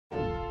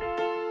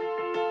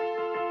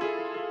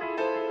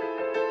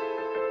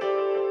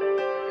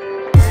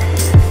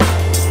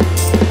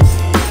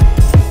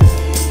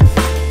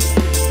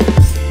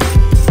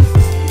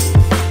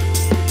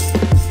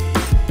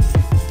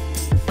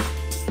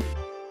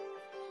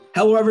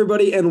Hello,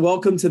 everybody, and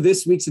welcome to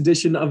this week's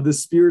edition of the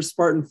Spears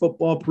Spartan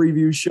Football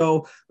Preview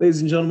Show.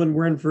 Ladies and gentlemen,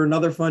 we're in for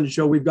another fun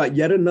show. We've got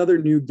yet another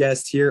new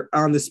guest here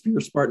on the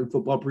Spears Spartan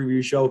Football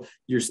Preview Show.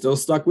 You're still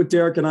stuck with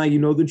Derrick and I. You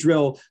know the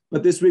drill.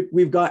 But this week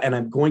we've got, and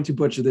I'm going to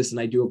butcher this, and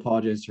I do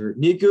apologize to her,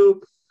 Niku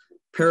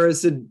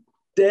Parasidea.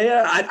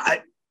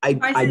 You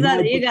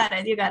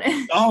got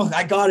it. Oh,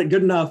 I got it.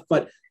 Good enough.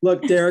 But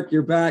look, Derrick,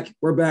 you're back.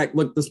 We're back.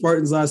 Look, the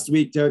Spartans last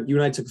week, Derrick, you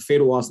and I took a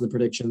fatal loss in the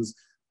predictions.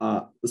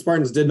 The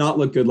Spartans did not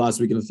look good last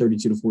week in a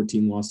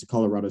 32-14 loss to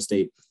Colorado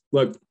State.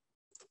 Look,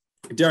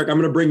 Derrick, I'm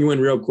going to bring you in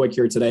real quick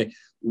here today.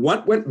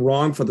 What went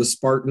wrong for the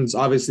Spartans?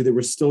 Obviously, there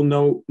was still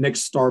no Nick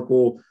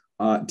Starkel.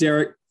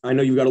 Derrick, I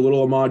know you got a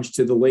little homage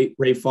to the late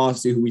Ray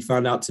Fosse, who we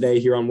found out today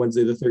here on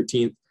Wednesday the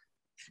 13th.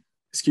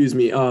 Excuse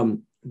me.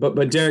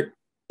 But Derrick,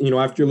 you know,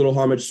 after your little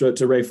homage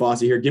to Ray Fosse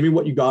here, give me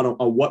what you got on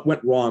what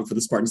went wrong for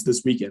the Spartans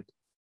this weekend.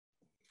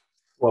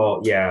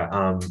 Well, yeah,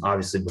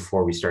 obviously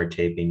before we start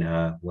taping,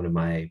 one of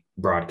my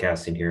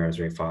broadcasting heroes,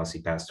 Ray Fosse,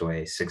 passed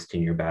away,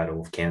 16-year battle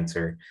with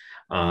cancer.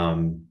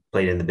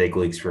 Played in the big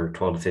leagues for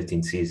 12 to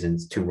 15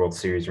 seasons, 2 World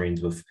Series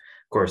rings with, of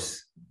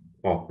course,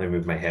 well, let me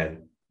move my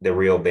head, the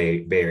real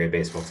Bay Area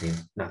baseball team,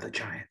 not the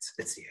Giants,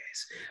 it's the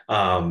A's.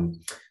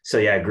 So,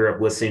 yeah, I grew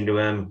up listening to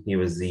him. He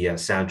was the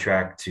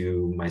soundtrack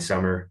to my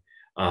summer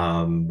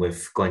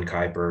with Glenn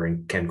Kuiper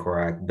and Ken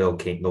Korak, Bill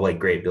King, the late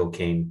great Bill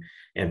King,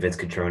 and Vince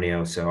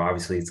Cotroneo. So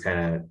obviously it's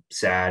kind of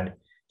sad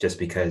just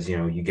because, you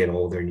know, you get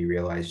older and you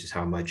realize just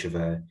how much of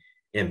a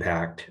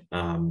impact,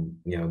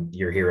 you know,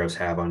 your heroes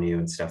have on you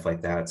and stuff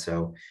like that.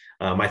 So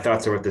my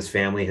thoughts are with this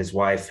family, his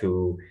wife,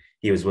 who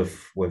he was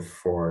with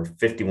for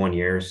 51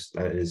 years.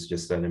 That is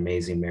just an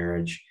amazing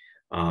marriage.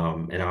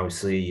 And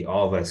obviously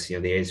all of us, you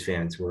know, the A's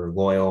fans, we're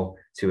loyal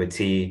to a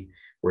T,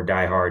 we're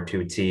diehard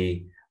to a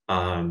T.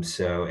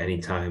 So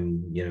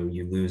anytime, you know,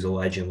 you lose a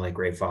legend like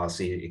Ray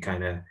Fosse, it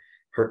kind of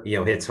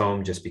hits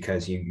home just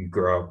because you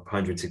grow up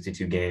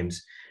 162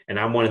 games. And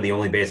I'm one of the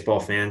only baseball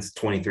fans,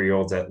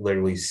 23-year-olds, that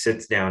literally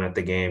sits down at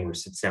the game or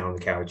sits down on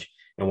the couch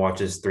and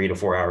watches 3 to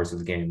 4 hours of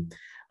the game.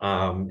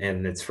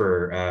 And it's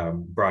for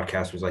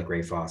broadcasters like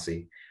Ray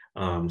Fosse.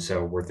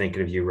 So we're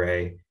thinking of you,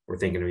 Ray. We're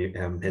thinking of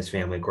him, his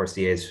family. Of course,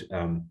 the A's,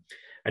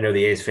 I know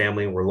the A's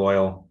family, we're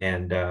loyal.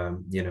 And,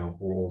 you know,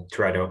 we'll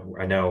try to,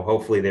 I know,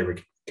 hopefully they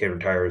can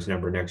retire his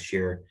number next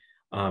year.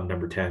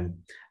 Number 10.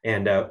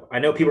 And I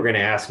know people are going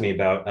to ask me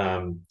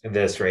about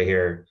this right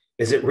here.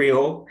 Is it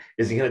real?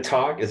 Is he going to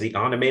talk? Is he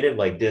animated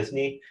like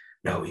Disney?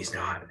 No, he's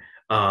not.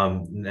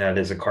 That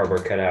is a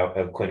cardboard cutout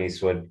of Clint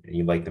Eastwood.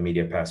 You like the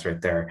media pass right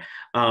there.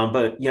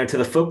 But, you know, to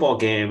the football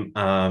game,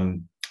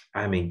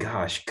 I mean,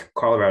 gosh,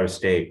 Colorado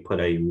State put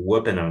a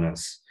whooping on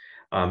us.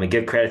 And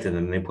give credit to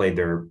them. They played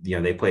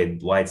they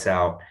played lights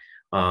out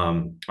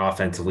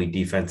offensively,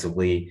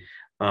 defensively.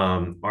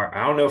 I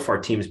don't know if our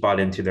teams bought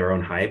into their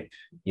own hype.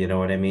 You know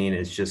what I mean?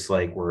 It's just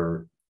like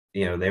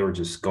they were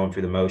just going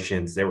through the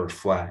motions. They were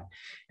flat.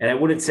 And I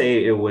wouldn't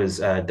say it was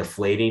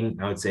deflating.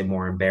 I would say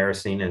more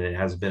embarrassing. And it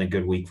has been a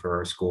good week for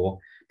our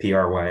school,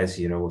 PR-wise,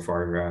 you know, with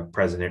our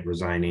president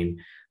resigning.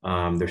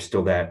 There's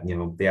still that, you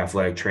know, the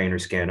athletic trainer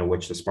scandal,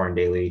 which the Spartan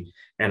Daily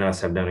and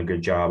us have done a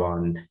good job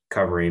on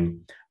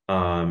covering.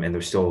 And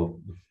there's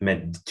still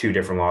 2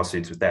 different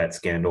lawsuits with that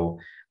scandal.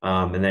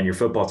 And then your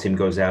football team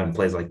goes out and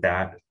plays like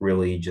that,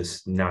 really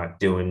just not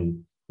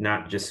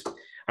just,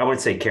 I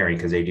wouldn't say caring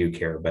because they do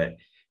care, but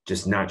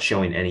just not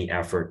showing any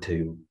effort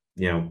to,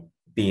 you know,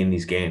 be in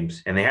these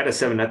games. And they had a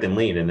 7-0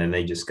 lead and then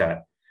they just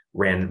got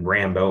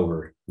rammed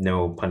over,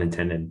 no pun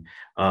intended.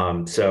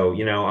 So,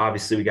 you know,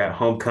 obviously we got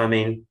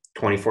homecoming,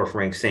 24th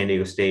ranked San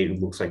Diego State, who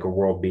looks like a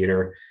world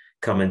beater,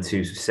 coming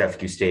to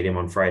CEFCU Stadium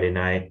on Friday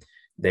night.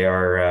 They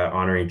are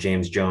honoring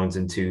James Jones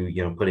into,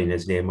 you know, putting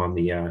his name on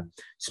the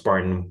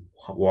Spartan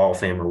Wall of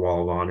Fame or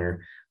Wall of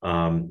Honor.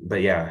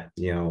 But yeah,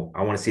 you know,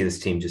 I want to see this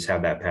team just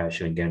have that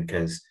passion again,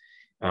 because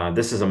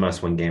this is a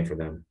must-win game for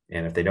them.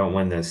 And if they don't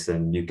win this,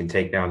 then you can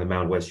take down the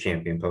Mountain West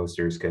champion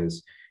posters,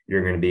 because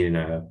you're going to be in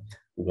a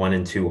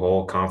 1-2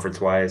 hole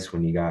conference-wise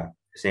when you got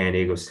San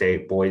Diego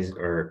State boys,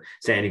 or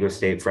San Diego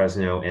State,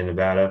 Fresno, and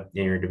Nevada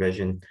in your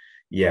division.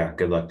 Yeah,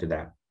 good luck to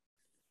that.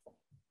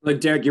 Look,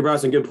 Derrick, you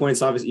brought some good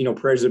points. Obviously, you know,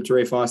 prayers up to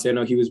Ray Fosse. I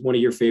know he was one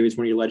of your favorites,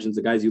 one of your legends,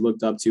 the guys you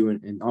looked up to.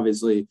 And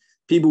obviously,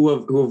 people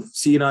who have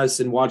seen us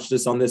and watched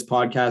us on this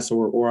podcast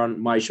or on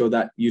my show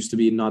that used to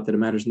be Not That It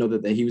Matters know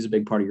that he was a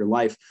big part of your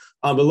life.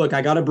 But look,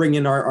 I got to bring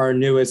in our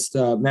newest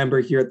member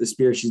here at the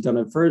Spear. She's done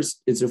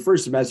it's her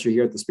first semester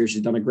here at the Spear.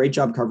 She's done a great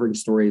job covering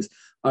stories.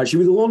 She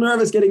was a little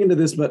nervous getting into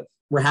this, but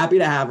we're happy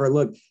to have her.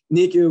 Look,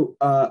 Niku,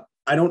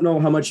 I don't know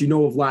how much you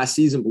know of last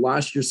season, but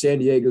last year, San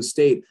Diego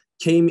State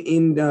came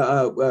in,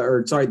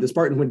 the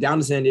Spartans went down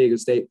to San Diego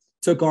State,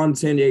 took on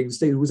San Diego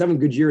State, who was having a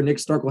good year. Nick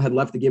Starkel had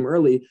left the game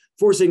early,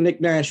 forcing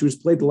Nick Nash, who has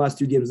played the last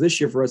 2 games this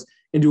year for us,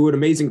 into an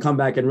amazing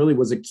comeback and really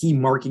was a key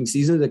marking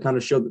season that kind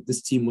of showed that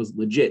this team was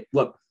legit.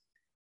 Look,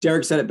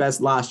 Derrick said it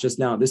best just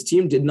now. This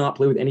team did not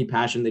play with any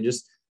passion.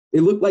 They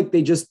looked like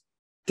they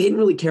didn't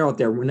really care out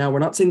there. Now, we're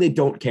not saying they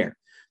don't care.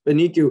 But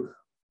Niku,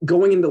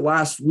 going into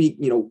last week,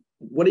 you know,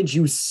 what did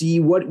you see?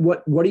 What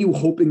are you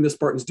hoping the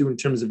Spartans do in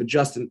terms of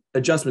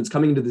adjustments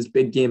coming into this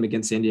big game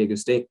against San Diego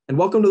State? And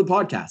welcome to the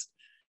podcast.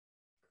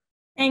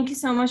 Thank you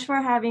so much for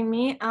having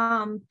me.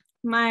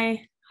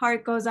 My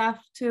heart goes off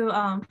to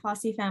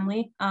Fosse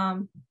family.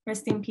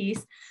 Rest in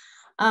peace.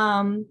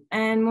 And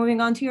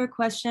moving on to your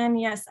question,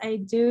 yes, I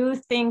do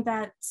think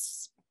that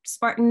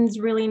Spartans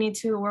really need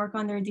to work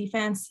on their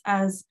defense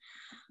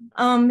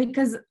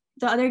because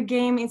the other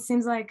game, it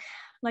seems like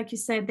you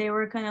said, they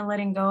were kind of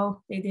letting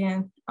go. They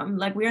didn't,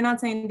 we're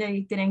not saying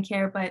they didn't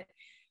care, but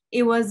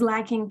it was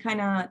lacking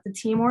kind of the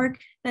teamwork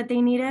that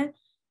they needed.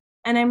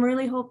 And I'm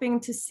really hoping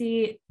to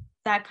see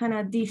that kind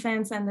of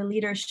defense and the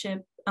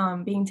leadership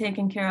being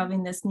taken care of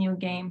in this new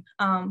game.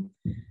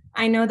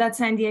 I know that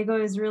San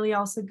Diego is really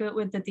also good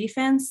with the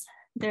defense.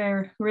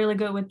 They're really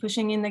good with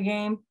pushing in the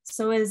game.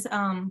 So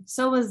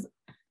was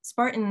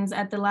Spartans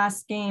at the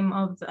last game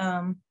of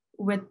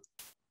with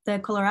the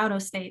Colorado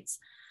States.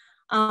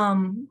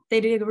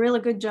 They did a really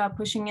good job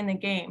pushing in the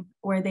game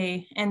where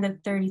they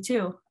ended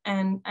 32.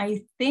 And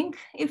I think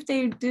if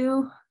they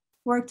do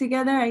work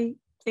together, I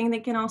think they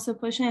can also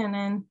push in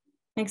and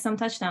make some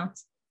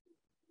touchdowns.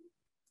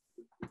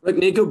 Like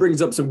Nico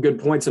brings up some good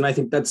points, and I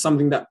think that's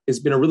something that has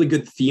been a really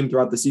good theme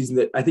throughout the season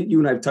that I think you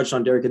and I have touched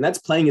on, Derrick, and that's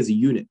playing as a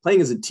unit,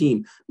 playing as a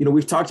team.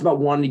 We've talked about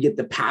wanting to get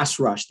the pass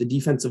rush, the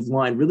defensive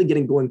line, really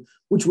getting going,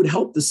 which would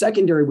help the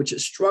secondary, which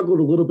has struggled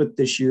a little bit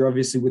this year,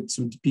 obviously with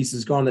some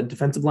pieces gone. The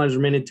defensive lines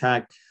remain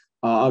intact.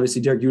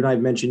 Obviously, Derrick, you and I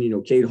have mentioned,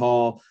 Cade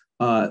Hall,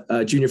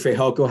 Junior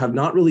Fejelko have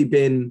not really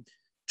been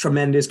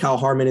tremendous. Kyle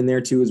Harmon in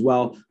there too as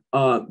well.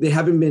 They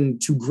haven't been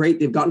too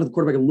great. They've gotten to the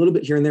quarterback a little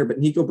bit here and there, but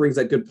Nico brings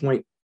that good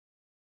point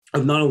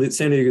of not only that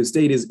San Diego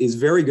State is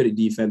very good at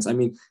defense. I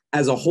mean,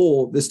 as a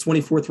whole, this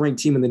 24th ranked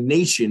team in the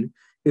nation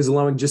is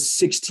allowing just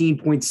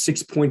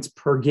 16.6 points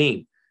per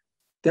game.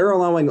 They're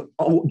allowing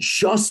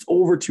just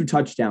over 2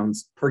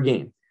 touchdowns per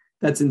game.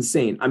 That's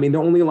insane. I mean, they're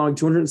only allowing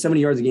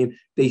 270 yards a game.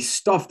 They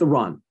stuff the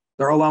run.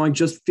 They're allowing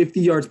just 50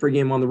 yards per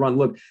game on the run.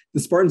 Look, the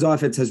Spartans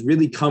offense has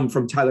really come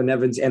from Tyler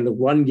Nevins and the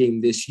run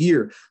game this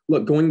year.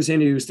 Look, going to San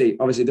Diego State,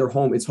 obviously they're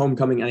home. It's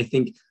homecoming. And I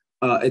think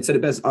it said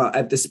it best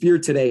at the Spear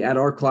today at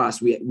our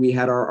class. We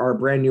had our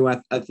brand new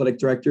athletic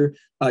director,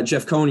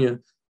 Jeff Konya,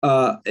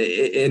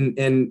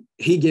 and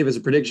he gave us a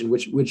prediction,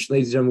 which,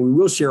 ladies and gentlemen, we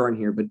will share on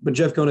here. But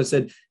Jeff Konya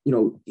said,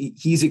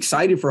 he's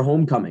excited for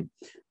homecoming.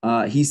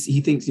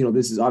 He thinks,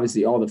 this is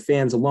obviously all the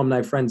fans,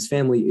 alumni, friends,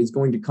 family is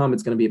going to come.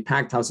 It's going to be a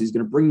packed house. He's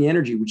going to bring the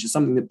energy, which is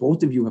something that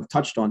both of you have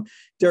touched on.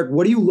 Derrick,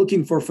 what are you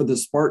looking for the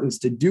Spartans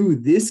to do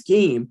this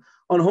game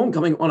on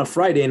homecoming on a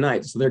Friday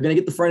night? So they're going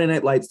to get the Friday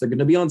night lights. They're going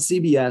to be on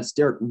CBS.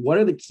 Derrick, what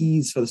are the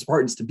keys for the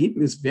Spartans to beat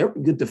this very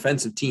good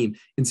defensive team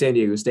in San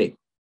Diego State?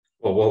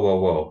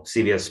 Whoa.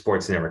 CBS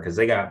Sports Network, because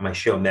they got my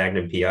show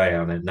Magnum PI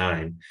on at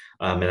 9.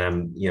 And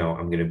I'm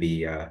going to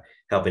be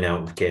helping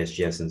out with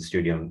KSGS in the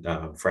studio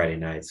on Friday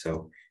night.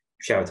 So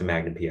shout out to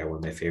Magnum PI, one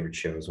of my favorite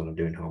shows when I'm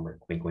doing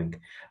homework. Wink, wink.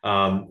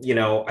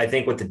 I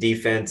think with the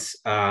defense,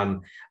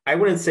 I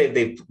wouldn't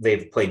say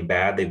they've played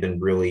bad. They've been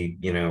really,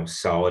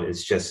 solid.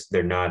 It's just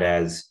they're not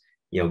as,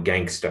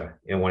 gangsta.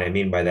 And what I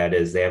mean by that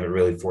is they haven't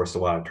really forced a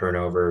lot of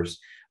turnovers.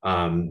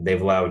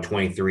 They've allowed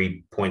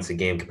 23 points a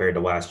game compared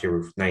to last year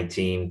with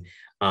 19.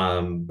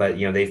 But,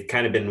 they've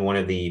kind of been one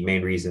of the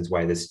main reasons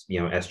why this,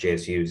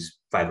 SJSU's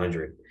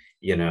 500.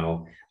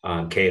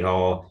 Cade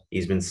Hall,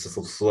 he's been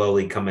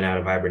slowly coming out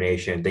of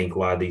hibernation. I think a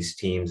lot of these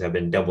teams have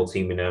been double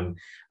teaming him.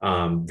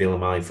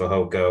 Vilamali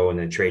Fehoko and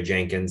then Trey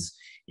Jenkins,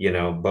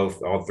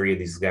 all 3 of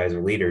these guys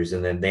are leaders.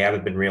 And then they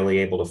haven't been really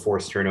able to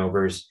force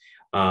turnovers.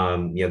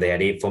 They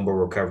had 8 fumble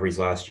recoveries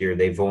last year.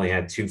 They've only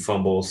had 2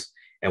 fumbles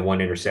and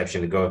 1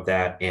 interception to go with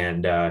that.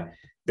 And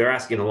they're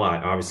asking a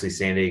lot. Obviously,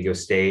 San Diego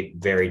State,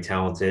 very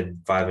talented,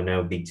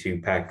 5-0, beat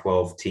 2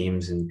 Pac-12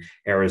 teams in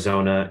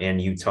Arizona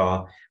and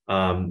Utah.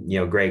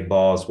 Greg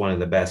Ball is one of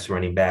the best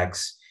running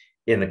backs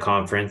in the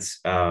conference.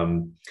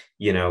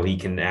 He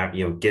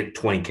can, get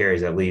 20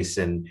 carries at least,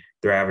 and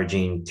they're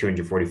averaging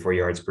 244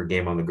 yards per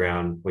game on the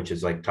ground, which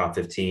is like top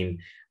 15.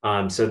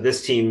 So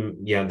this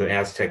team, the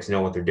Aztecs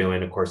know what they're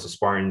doing. Of course, the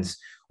Spartans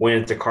went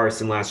into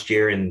Carson last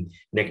year, and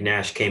Nick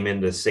Nash came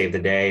in to save the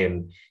day,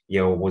 and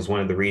was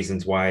one of the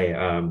reasons why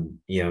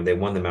they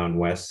won the Mountain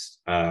West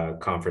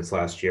conference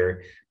last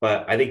year.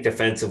 But I think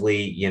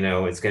defensively,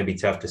 it's going to be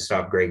tough to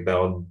stop Greg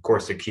Bell. And of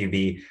course, the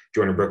QB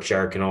Jordan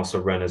Brookshire can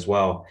also run as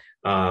well.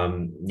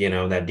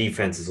 That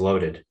defense is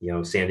loaded.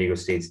 San Diego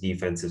State's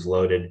defense is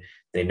loaded.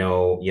 They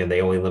know,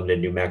 they only limited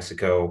New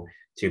Mexico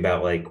to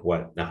about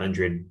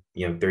 100,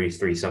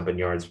 33 something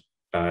yards,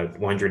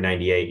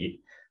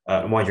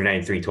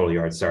 193 total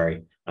yards.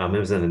 Sorry. It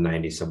was in the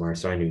 90s somewhere.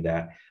 So I knew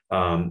that.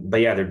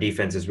 But yeah, their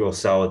defense is real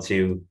solid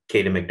too.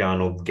 Caden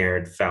McDonald,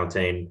 Garrett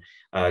Fountain,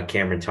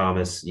 Cameron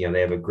Thomas,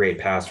 they have a great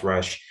pass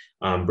rush,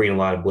 bringing a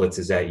lot of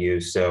blitzes at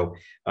you. So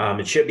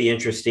it should be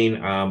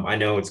interesting. I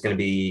know it's going to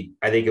be,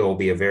 I think it will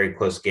be a very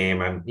close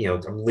game. I'm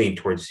leaning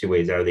towards 2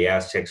 ways. Either the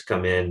Aztecs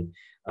come in,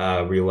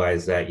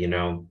 realize that,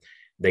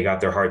 they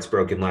got their hearts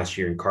broken last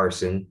year in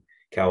Carson,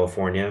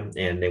 California,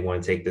 and they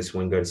want to take this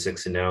one, go to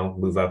 6-0,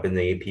 move up in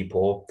the AP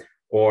poll,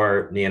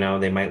 or,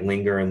 they might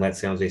linger and let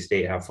San Jose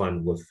State have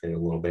fun with it a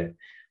little bit.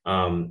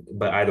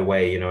 But either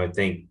way, I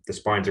think the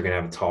Spartans are going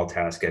to have a tall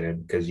task at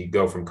it, because you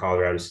go from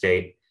Colorado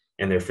State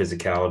and their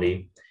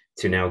physicality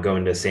to now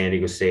going to San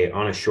Diego State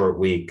on a short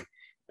week.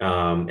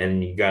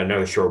 And you got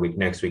another short week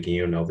next week in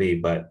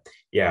UNLV. But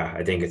yeah,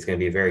 I think it's going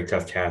to be a very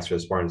tough task for the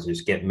Spartans to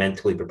just get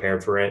mentally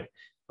prepared for it.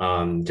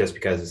 Just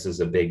because this is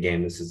a big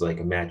game. This is like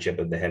a matchup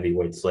of the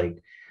heavyweights,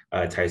 like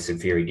Tyson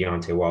Fury,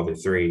 Deontay Wilder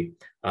 3.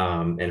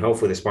 And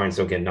hopefully the Spartans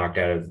don't get knocked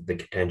out of the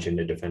contention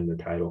to defend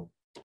the title.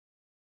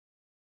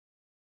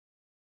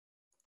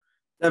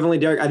 Definitely,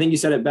 Derek. I think you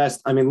said it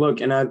best. I mean,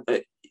 look, and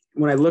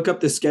when I look up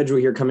the schedule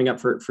here coming up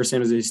for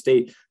San Jose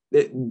State,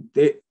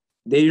 they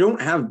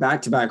don't have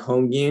back-to-back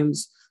home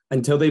games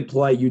until they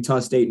play Utah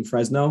State and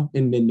Fresno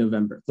in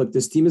mid-November. Look,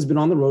 this team has been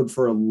on the road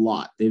for a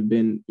lot. They've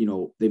been,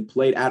 they've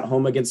played at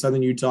home against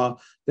Southern Utah,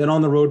 then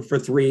on the road for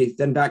 3,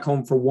 then back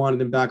home for 1,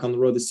 and then back on the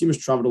road. This team has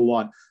traveled a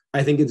lot.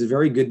 I think it's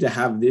very good to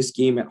have this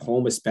game at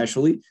home,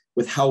 especially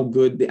with how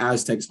good the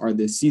Aztecs are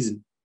this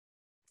season.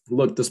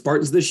 Look, the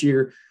Spartans this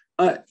year,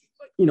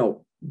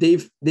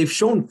 they've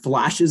shown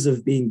flashes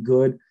of being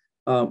good.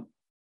 But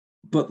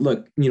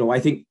look, I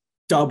think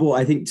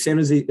San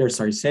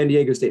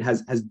Diego State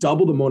has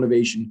double the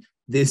motivation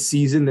this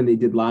season than they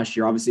did last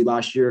year. Obviously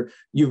last year,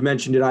 you've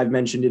mentioned it, I've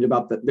mentioned it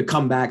about the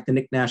comeback, the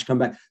Nick Nash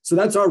comeback. So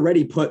that's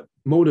already put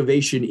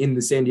motivation in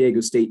the San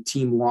Diego State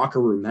team locker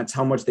room. That's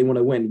how much they want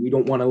to win. We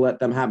don't want to let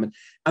them happen.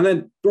 And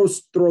then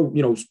throw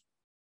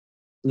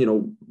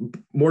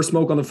more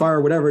smoke on the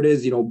fire, whatever it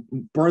is,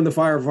 burn the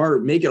fire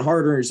hard, make it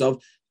harder on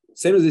yourself.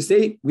 San Jose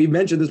State, we've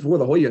mentioned this before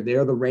the whole year. They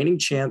are the reigning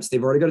champs.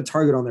 They've already got a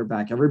target on their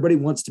back. Everybody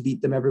wants to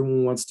beat them.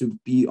 Everyone wants to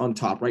be on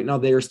top. Right now,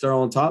 they are still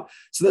on top.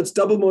 So that's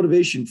double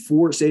motivation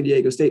for San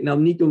Diego State. Now,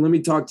 Nico, let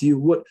me talk to you.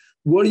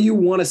 What do you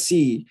want to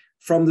see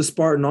from the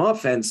Spartan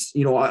offense?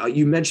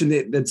 You mentioned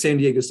that San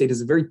Diego State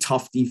has a very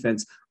tough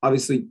defense.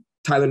 Obviously,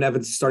 Tyler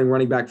Nevins, starting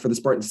running back for the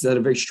Spartans, has had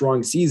a very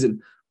strong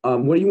season.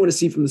 What do you want to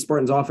see from the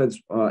Spartans offense?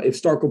 If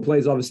Starkel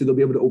plays, obviously they'll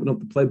be able to open up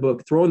the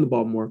playbook, throwing the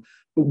ball more.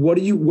 But what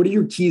are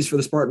your keys for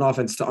the Spartan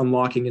offense to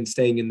unlocking and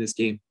staying in this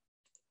game?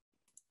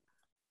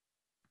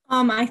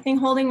 I think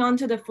holding on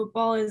to the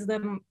football is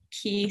the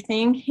key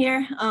thing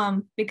here,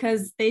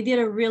 because they did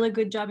a really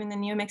good job in the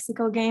New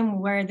Mexico game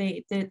where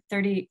they did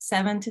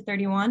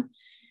 37-31.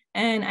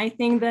 And I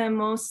think the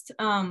most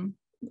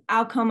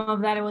outcome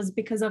of that was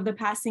because of the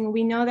passing.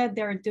 We know that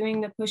they're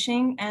doing the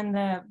pushing and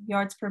the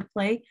yards per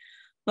play,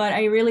 but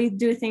I really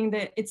do think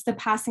that it's the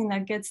passing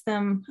that gets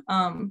them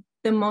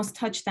the most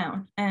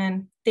touchdown.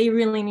 And they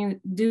really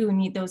do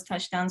need those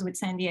touchdowns with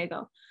San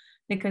Diego,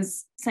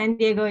 because San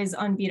Diego is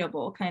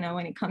unbeatable kind of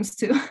when it comes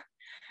to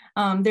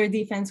their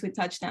defense with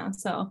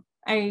touchdowns. So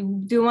I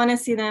do want to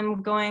see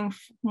them going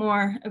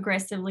more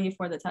aggressively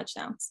for the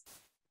touchdowns.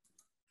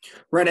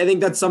 Right. I think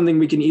that's something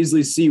we can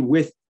easily see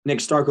with Nick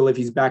Starkel if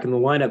he's back in the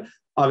lineup.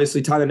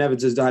 Obviously, Tyler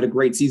Nevins has had a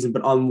great season,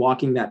 but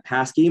unlocking that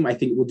pass game, I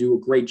think will do a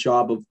great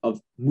job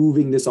of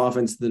moving this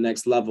offense to the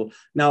next level.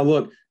 Now,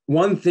 look,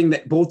 one thing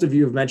that both of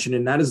you have mentioned,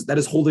 and that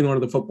is holding on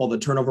to the football, the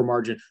turnover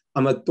margin.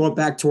 I'm going to throw it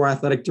back to our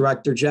athletic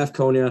director, Jeff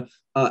Konya.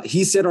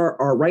 He said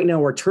our right now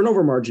our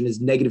turnover margin is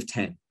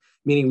 -10,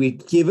 meaning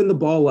we've given the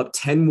ball up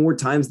 10 more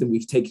times than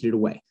we've taken it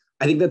away.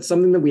 I think that's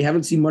something that we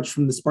haven't seen much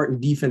from the Spartan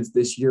defense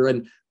this year.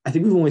 And I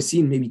think we've only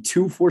seen maybe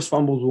 2 forced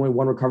fumbles, only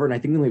 1 recovered. And I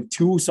think we only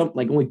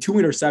have only 2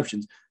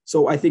 interceptions.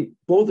 So I think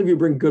both of you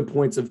bring good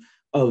points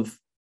of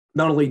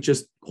not only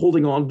just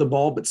holding on to the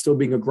ball, but still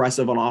being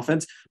aggressive on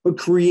offense, but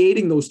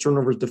creating those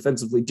turnovers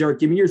defensively. Derrick,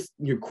 give me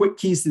your quick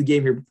keys to the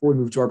game here before we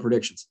move to our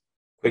predictions.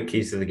 Quick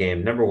keys to the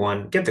game. Number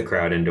 1, get the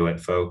crowd into it,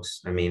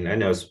 folks. I mean, I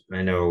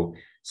know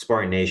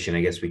Spartan Nation,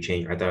 I guess we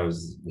changed. I thought it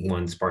was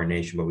one Spartan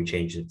Nation, but we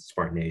changed it to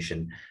Spartan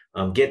Nation.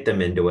 Get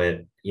them into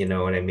it. You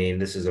know what I mean?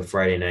 This is a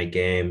Friday night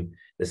game.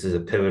 This is a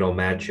pivotal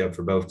matchup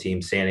for both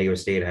teams. San Diego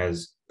State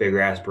has bigger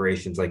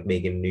aspirations, like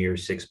making New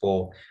Year's Six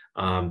Bowl.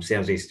 San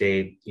Jose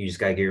State, you just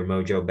gotta get your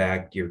mojo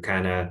back. You're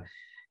kind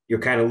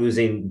of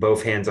losing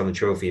both hands on the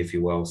trophy, if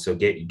you will. So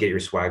get your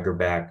swagger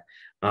back.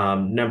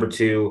 Number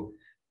 2,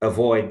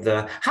 avoid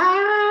the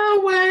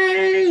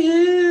highway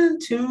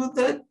into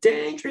the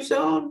danger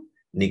zone.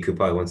 Niku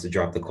probably wants to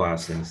drop the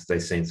class things. They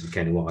saying some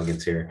Kenny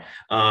Loggins here.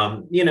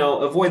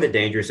 Avoid the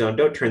danger zone.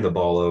 Don't turn the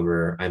ball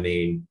over. I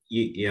mean,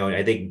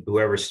 I think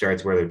whoever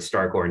starts, whether it's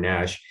Stark or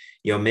Nash,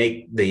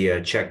 make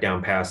the check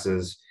down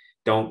passes.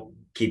 Don't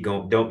keep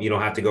going. You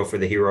don't have to go for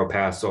the hero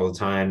pass all the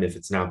time if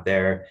it's not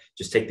there.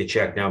 Just take the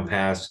check down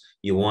pass.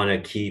 You want to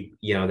keep,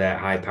 that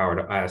high powered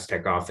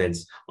Aztec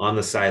offense on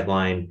the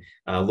sideline,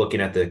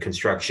 looking at the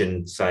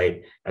construction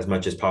site as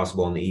much as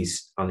possible on the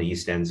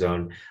east end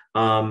zone.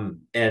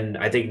 And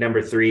I think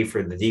number 3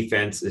 for the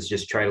defense is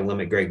just try to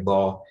limit Greg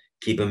Ball,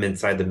 keep him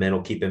inside the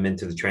middle, keep him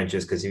into the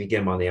trenches. Cause if you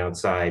get him on the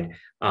outside,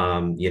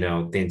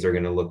 things are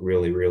going to look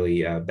really,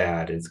 really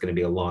bad. It's going to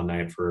be a long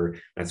night for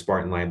that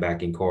Spartan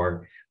linebacking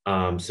core.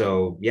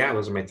 So yeah,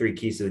 those are my 3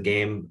 keys to the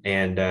game.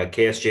 And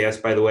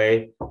KSJS, by the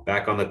way,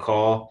 back on the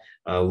call,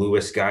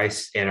 Louis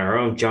Geist and our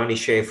own Johnny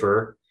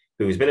Schaefer,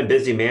 who's been a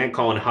busy man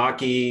calling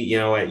hockey,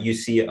 at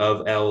UC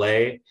of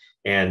LA,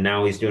 and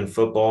now he's doing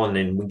football.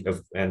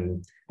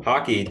 And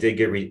hockey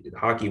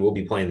hockey will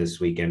be playing this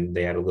weekend.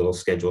 They had a little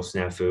schedule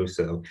snafu,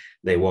 so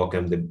they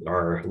welcomed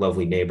our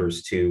lovely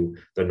neighbors to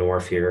the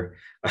north here,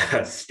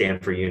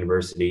 Stanford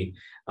University.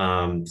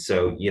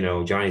 So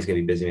Johnny's gonna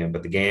be busy man,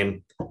 but the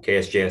game,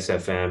 KSJS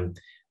FM,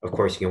 of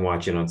course, you can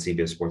watch it on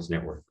CBS Sports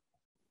Network.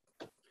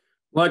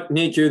 Look,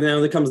 Nico, now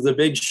there comes the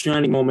big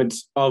shining moment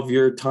of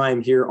your time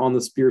here on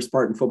the Spear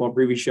Spartan Football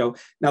Preview Show.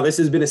 Now, this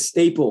has been a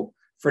staple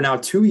for now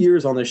 2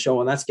 years on the show,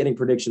 and that's getting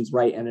predictions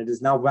right. And it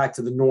is now back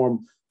to the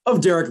norm of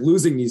Derrick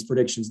losing these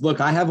predictions. Look,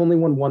 I have only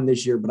won one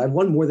this year, but I've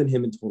won more than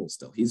him in total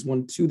still. He's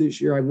won 2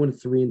 this year. I won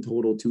 3 in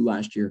total, 2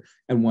 last year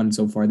and 1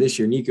 so far this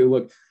year. Nico,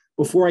 look,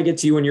 before I get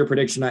to you and your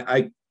prediction,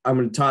 I'm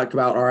going to talk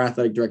about our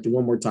athletic director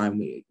one more time.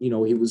 He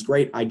was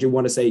great. I do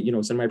want to say,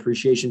 send my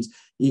appreciations.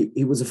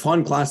 He was a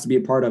fun class to be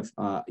a part of.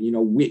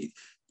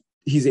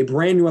 He's a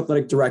brand new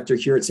athletic director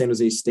here at San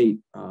Jose State.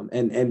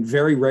 And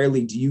very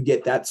rarely do you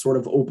get that sort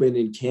of open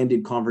and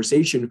candid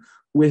conversation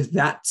with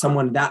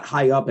someone that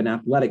high up in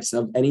athletics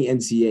of any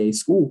NCAA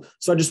school.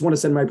 So I just want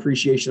to send my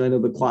appreciation. I know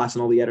the class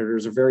and all the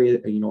editors are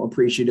very,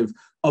 appreciative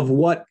of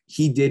what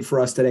he did for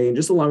us today and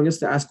just allowing us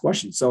to ask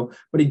questions. So,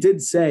 but he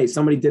did say,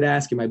 somebody did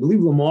ask him, I believe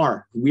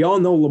Lamar, we all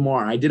know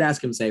Lamar. I did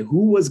ask him, say,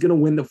 who was going to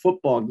win the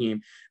football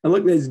game? And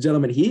look, ladies and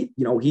gentlemen, he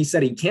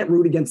said he can't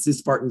root against the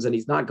Spartans and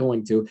he's not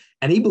going to,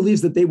 and he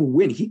believes that they will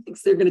win. He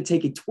thinks they're going to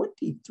take a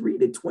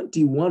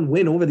 23-21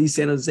 win over the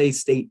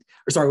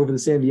over the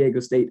San Diego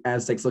State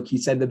Aztecs. Look, he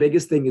said the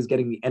biggest thing is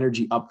getting the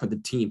energy up for the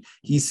team.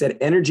 He said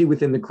energy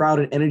within the crowd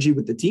and energy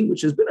with the team,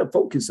 which has been a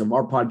focus of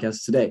our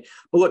podcast today.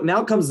 But look,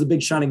 now comes the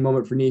big shining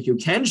moment for Nico.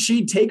 Can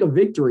she take a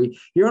victory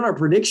here on our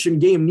prediction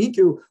game?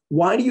 Nico,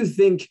 why do you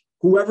think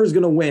whoever's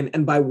going to win,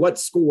 and by what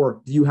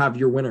score do you have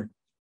your winner?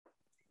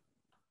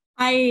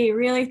 I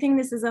really think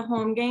this is a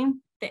home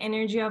game. The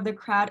energy of the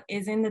crowd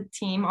is in the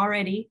team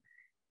already.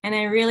 And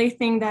I really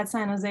think that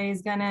San Jose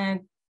is going to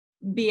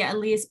be at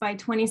least by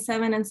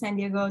 27 and San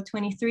Diego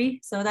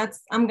 23. So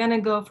I'm going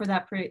to go for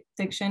that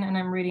prediction, and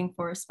I'm rooting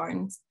for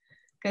Spartans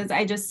because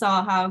I just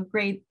saw how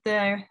great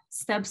their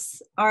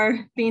steps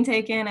are being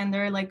taken and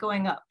they're like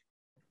going up.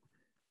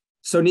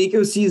 So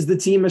Nico sees the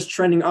team as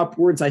trending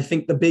upwards. I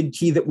think the big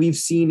key that we've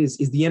seen is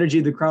the energy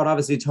of the crowd.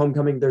 Obviously, it's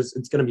homecoming.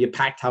 It's going to be a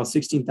packed house,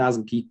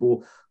 16,000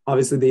 people.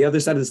 Obviously, the other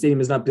side of the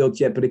stadium is not built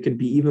yet, but it could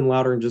be even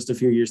louder in just a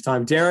few years'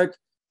 time. Derrick,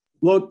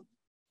 look,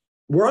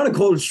 we're on a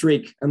cold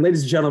streak. And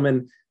ladies and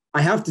gentlemen,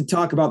 I have to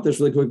talk about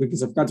this really quickly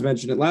because I forgot to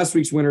mention it. Last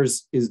week's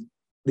winners is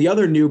the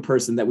other new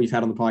person that we've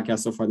had on the podcast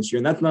so far this year,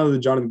 and that's none other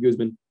than Jonathan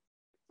Guzman.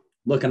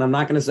 Look, and I'm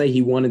not going to say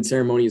he won in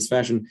ceremonious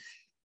fashion.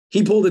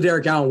 He pulled a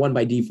Derrick out and won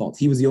by default.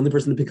 He was the only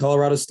person to pick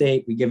Colorado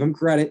State. We give him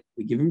credit.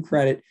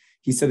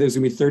 He said there's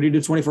going to be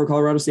 30-20 for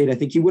Colorado State. I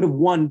think he would have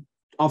won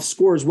off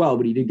score as well,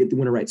 but he did get the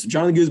winner right. So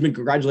Jonathan Guzman,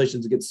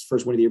 congratulations, gets his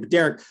first win of the year. But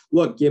Derrick,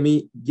 look, give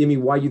me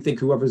why you think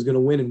whoever's going to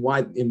win and why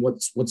and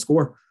what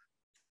score.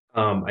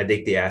 I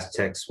think the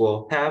Aztecs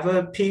will have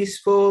a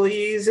peaceful,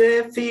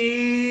 easy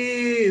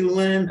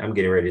feeling. I'm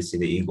getting ready to see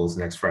the Eagles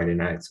next Friday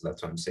night, so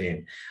that's what I'm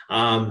saying.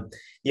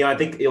 I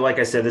think, like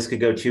I said, this could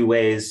go 2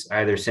 ways.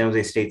 Either San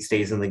Jose State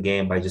stays in the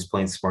game by just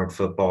playing smart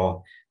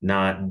football,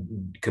 not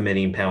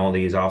committing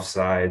penalties,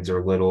 offsides,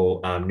 or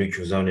little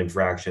neutral zone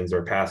infractions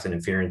or pass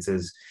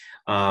interferences,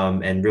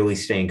 and really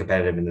staying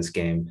competitive in this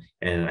game.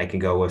 And I can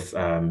go with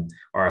our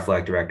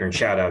athletic director, and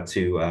shout out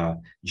to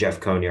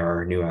Jeff Coney,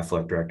 our new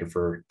athletic director,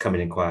 for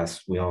coming in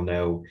class. We all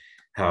know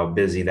how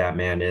busy that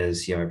man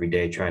is, every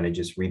day trying to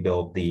just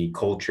rebuild the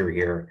culture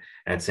here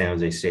at San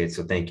Jose State.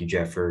 So thank you,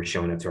 Jeff, for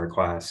showing up to our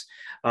class.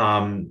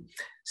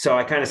 So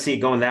I kind of see it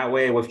going that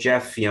way with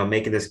Jeff,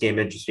 making this game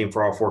interesting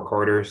for all 4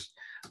 quarters.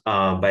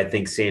 But I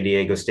think San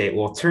Diego State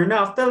will turn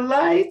off the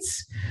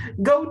lights,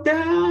 go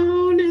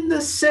down in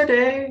the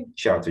city.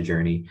 Shout out to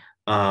Journey.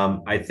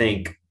 I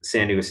think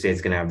San Diego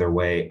State's going to have their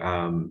way.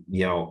 I'm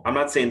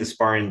not saying the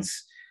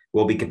Spartans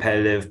will be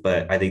competitive,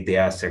 but I think the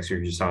Aztecs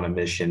are just on a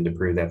mission to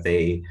prove that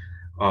they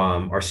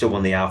are still one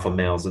of the alpha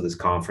males of this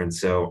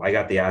conference. So I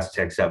got the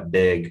Aztecs up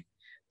big,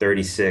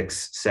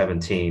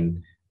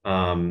 36-17.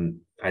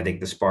 I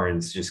think the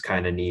Spartans just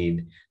kind of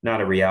need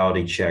not a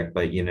reality check,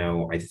 but,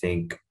 I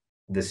think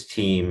this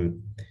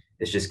team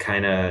is just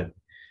kind of,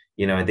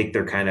 I think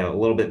they're kind of a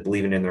little bit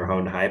believing in their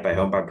own hype. I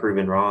hope I'm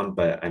proven wrong,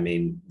 but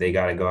they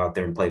got to go out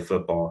there and play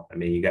football.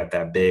 You got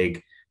that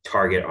big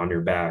target on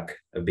your back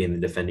of being the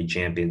defending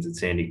champions in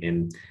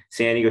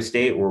San Diego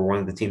State. Were one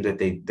of the teams that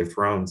they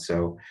dethroned.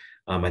 So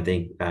I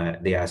think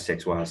the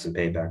Aztecs will have some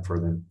payback for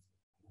them.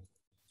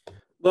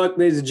 Look,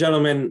 ladies and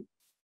gentlemen,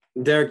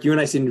 Derrick, you and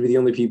I seem to be the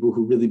only people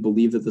who really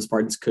believe that the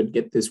Spartans could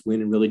get this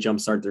win and really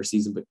jumpstart their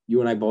season. But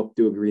you and I both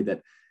do agree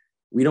that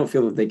we don't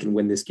feel that they can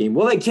win this game.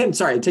 Well, they can.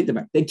 Sorry, I take that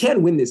back. They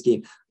can win this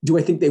game. Do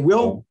I think they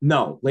will?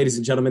 No, ladies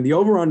and gentlemen. The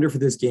over-under for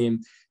this game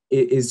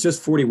is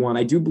just 41.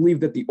 I do believe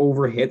that the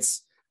over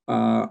hits.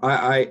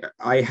 I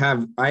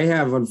have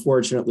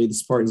unfortunately the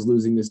Spartans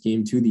losing this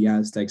game to the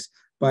Aztecs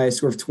by a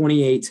score of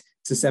 28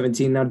 to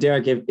 17. Now,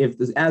 Derrick, if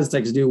the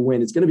Aztecs do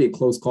win, it's going to be a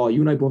close call.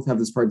 You and I both have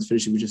the Spartans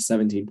finishing with just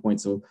 17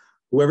 points. So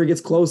whoever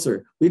gets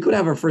closer, we could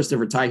have our first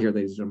ever tie here,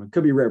 ladies and gentlemen.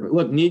 Could be rare, but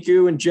look,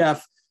 Niku and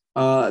Jeff,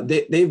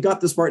 they've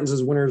got the Spartans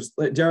as winners.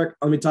 Derrick,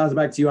 let me toss it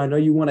back to you. I know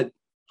you want to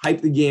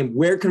hype the game.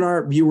 Where can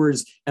our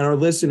viewers and our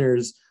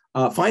listeners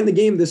find the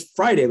game this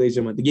Friday, ladies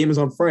and gentlemen? The game is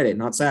on Friday,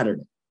 not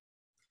Saturday.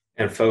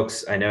 And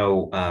folks, I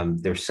know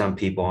there's some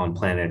people on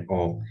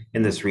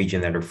in this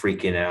region that are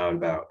freaking out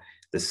about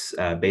this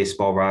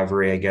baseball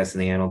rivalry, I guess,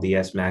 in the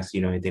NLDS. Max, do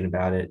you know anything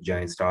about it?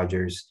 Giants,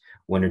 Dodgers,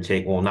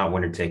 not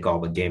winner take all,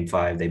 but game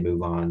 5, they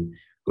move on,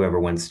 whoever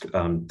wins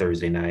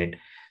Thursday night.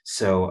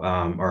 So,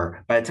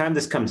 or by the time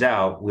this comes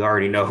out, we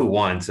already know who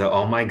won. So,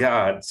 oh my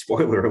God,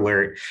 spoiler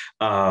alert.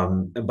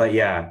 But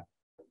yeah,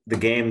 the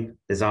game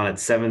is on at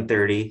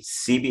 7:30,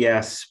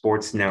 CBS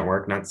Sports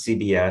Network, not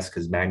CBS,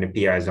 because Magnum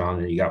PI is on,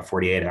 and you got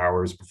 48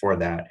 hours before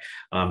that.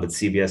 But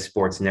CBS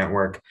Sports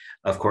Network,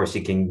 of course,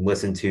 you can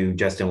listen to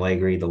Justin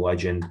Legre, the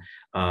legend,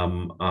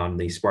 on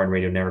the Spartan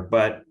Radio Network.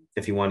 But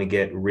if you want to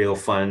get real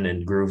fun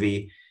and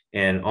groovy,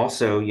 and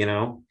also,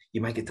 you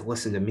might get to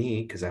listen to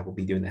me because I will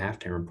be doing the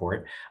halftime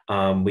report.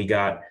 We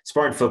got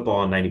Spartan football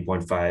on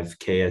 90.5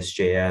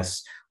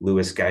 KSJS,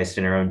 Lewis Geist,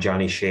 our own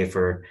Johnny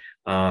Schaefer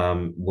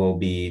will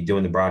be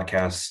doing the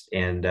broadcast,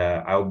 and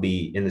I'll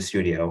be in the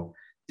studio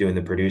doing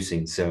the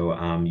producing.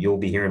 So you'll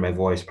be hearing my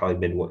voice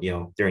probably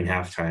during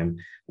halftime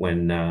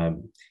when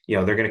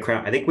they're going to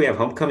crown. I think we have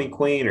homecoming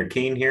queen or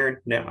king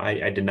here. No,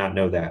 I did not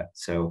know that.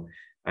 So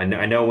I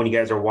know when you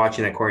guys are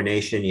watching that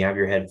coronation, you have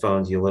your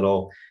headphones,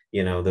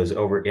 those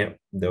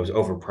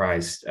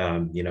overpriced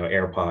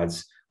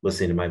AirPods,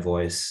 listening to my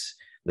voice,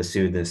 the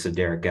soothingness of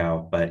Derrick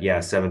Gow. But yeah,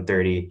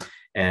 7:30,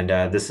 and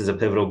this is a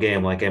pivotal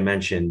game, like I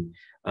mentioned.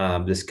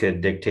 This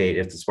could dictate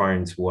if the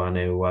Spartans want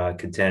to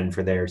contend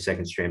for their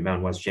second straight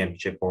Mountain West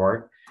Championship,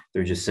 or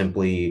they're just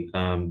simply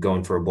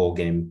going for a bowl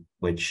game,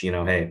 which,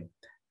 hey,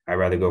 I'd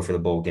rather go for the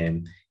bowl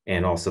game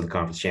and also the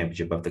conference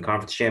championship. But if the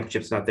conference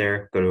championship's not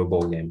there, go to a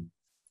bowl game.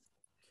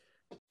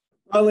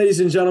 Well, ladies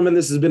and gentlemen,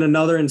 this has been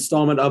another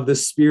installment of the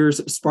Spears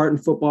Spartan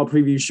Football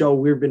Preview Show.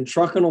 We've been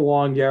trucking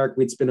along, Derrick.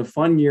 It's been a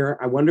fun year.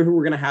 I wonder who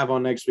we're going to have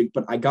on next week,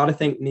 but I got to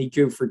thank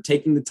Niku for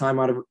taking the time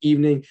out of her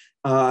evening.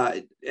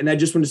 And I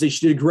just want to say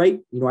she did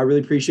great. I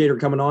really appreciate her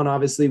coming on.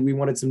 Obviously, we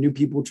wanted some new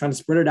people trying to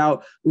spread it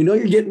out. We know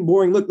you're getting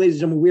boring. Look, ladies and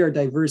gentlemen, we are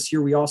diverse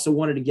here. We also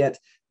wanted to get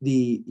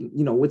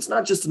it's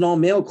not just an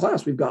all-male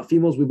class. We've got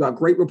females. We've got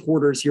great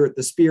reporters here at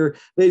the Spear.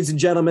 Ladies and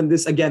gentlemen,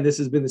 this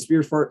has been the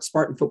Spear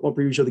Spartan Football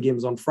Preview Show. The game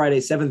is on Friday,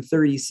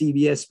 7:30,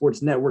 CBS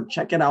Sports Network.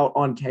 Check it out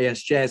on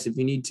KSJS if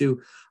you need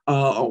to,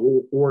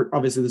 or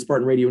obviously the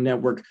Spartan Radio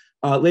Network.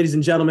 Ladies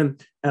and gentlemen,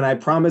 and I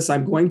promise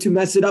I'm going to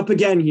mess it up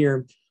again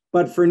here,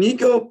 but for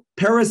Nico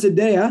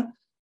Parasidea,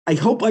 I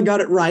hope I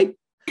got it right.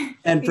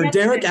 And for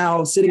Derrick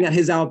Owl sitting at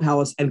his Owl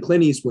Palace, and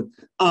Clint Eastwood,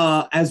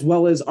 as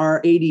well as our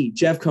AD,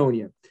 Jeff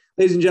Konya.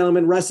 Ladies and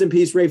gentlemen, rest in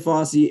peace, Ray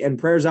Fosse, and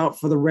prayers out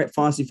for the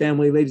Fosse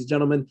family. Ladies and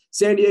gentlemen,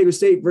 San Diego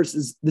State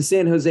versus the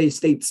San Jose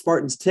State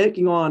Spartans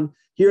taking on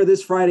here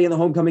this Friday in the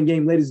homecoming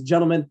game. Ladies and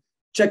gentlemen,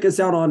 check us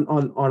out on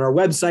our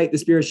website,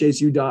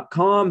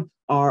 thespearsjsu.com,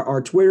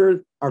 our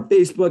Twitter, our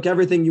Facebook,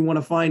 everything you want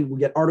to find. We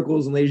get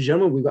articles, and ladies and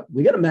gentlemen,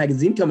 we got a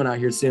magazine coming out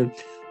here soon.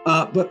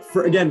 But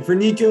for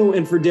Nico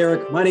and for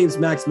Derrick, my name's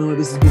Max Miller.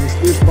 This has been the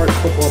Spears Spartan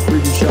Football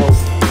Preview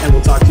Show, and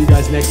we'll talk to you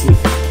guys next week.